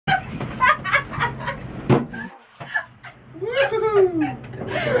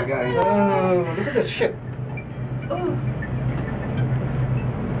a ship. Oh.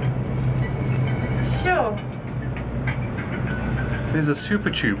 Sure. There's a super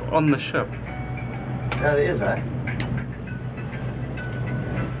tube on the ship. Yeah, there is, eh?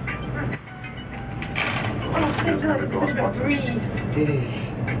 Oh, thank God, it's a bit of a breeze.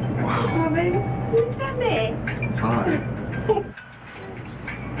 Oh, baby, look down there. It's high. Do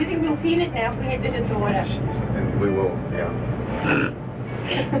you think we'll feel it now if we head into the water? Jeez, and we will, yeah.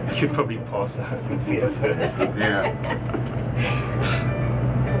 You'd probably pass out from fear first. Yeah.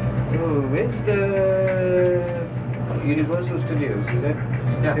 So, where's the Universal Studios? Is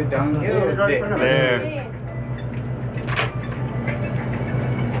it down here or right in there? front of us. There.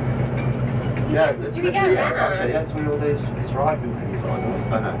 Yeah, that's Do we go really around? agriculture. Yeah, that's where all these rides and things are. I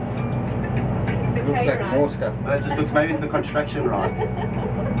don't know. It's the Looks crane like ride. more stuff. Well, it just looks, maybe it's the construction ride.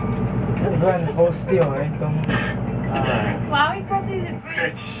 เพื่อนโฮสเตียวไอ้ตรง Wow, we crossing the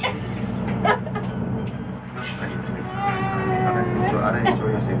bridge. Jeez. Not funny to me. I don't enjoy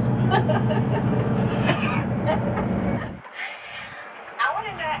your sense of humor. I want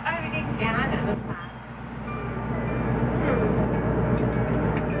to know everything down at the farm.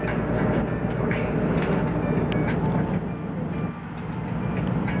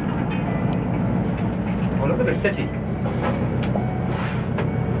 Oh, look at the city.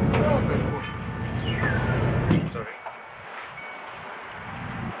 Sorry.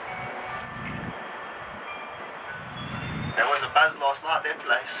 There was a buzz last night, that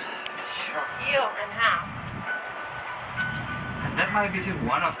place. You and how? And that might be just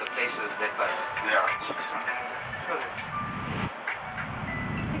one of the places that was. Yeah, jeez. Sure it's...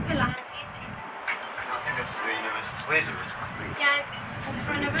 Took the lines in there. I think that's the university. Where's it? I think. Yeah, in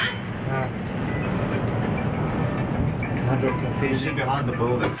front of us. Hard Rock Cafe. It's behind the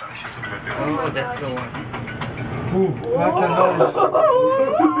building, so she's talking about building. Oh, that's the one. What's the noise?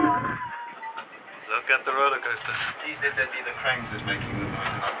 Look at the roller coaster. Please let that be the cranes that's making the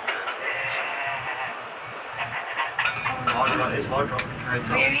noise and not the Hard Rock, it's Hard Rock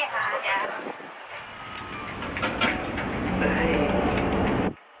Hotel. Very high, yeah.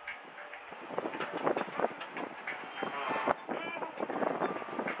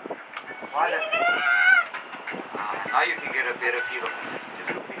 Now you can get a better feel of the city.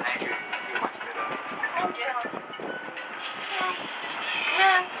 Just look behind you and you feel much better. Yeah.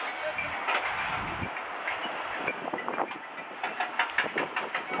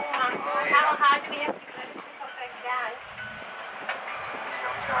 How hard do we have to go to stop going down?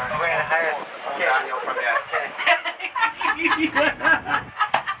 We're going to hire us. It's all downhill from there.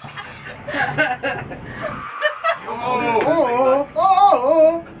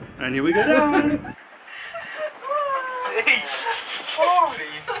 And here we go down.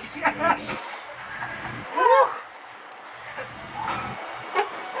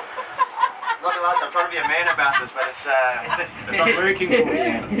 Not allowed to, I'm trying to be a man about this, but it's not working for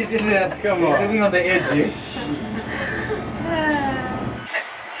me. You just come on. Living on the edge. Jeez.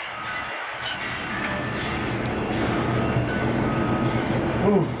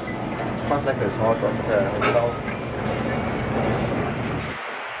 Quite like this Hard Rock hotel.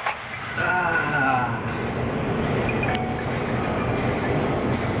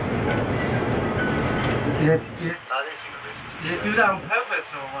 Did Oh, this university. you do that on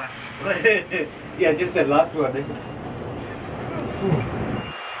purpose or what? Yeah, just that last one. Eh?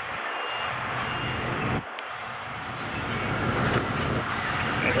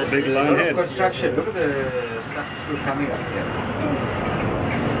 That's a big A line lot of head. construction. Look at the stuff still coming up here.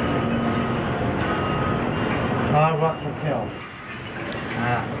 Hard Rock Hotel.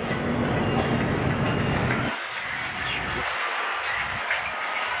 Ah.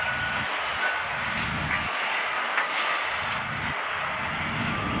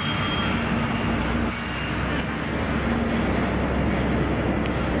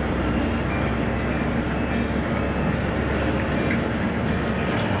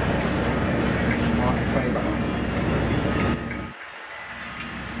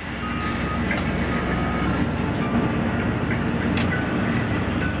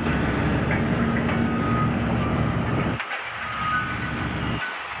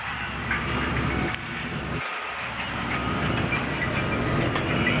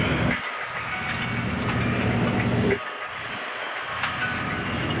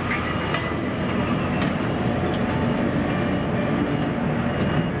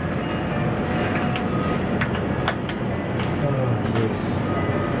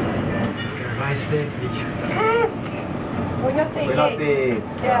 Safely. We're not there We're yet. not there.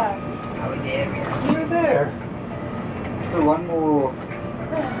 Yeah. You're there. So one more.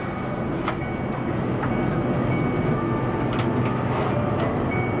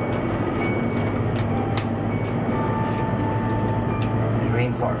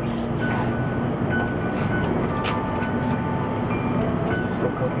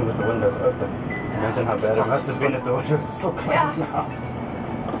 still cooking with the windows open. Imagine how bad it must have been if the windows were still closed Yes.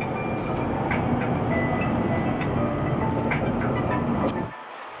 now.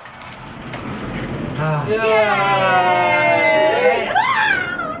 Yay!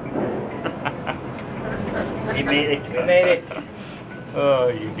 We made it. We made it. Oh,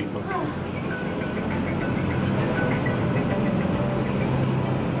 you people.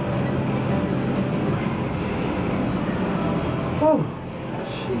 Oh,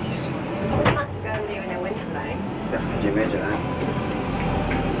 jeez. I would like to go there in a winter day. Yeah, could you imagine that?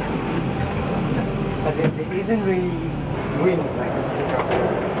 But there isn't really wind like in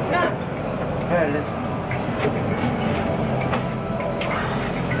Singapore. No. Very little.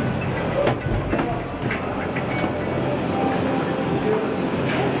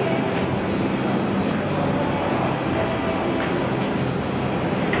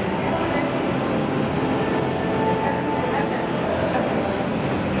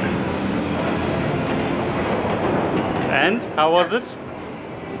 And how was it?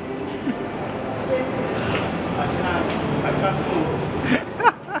 I can't move.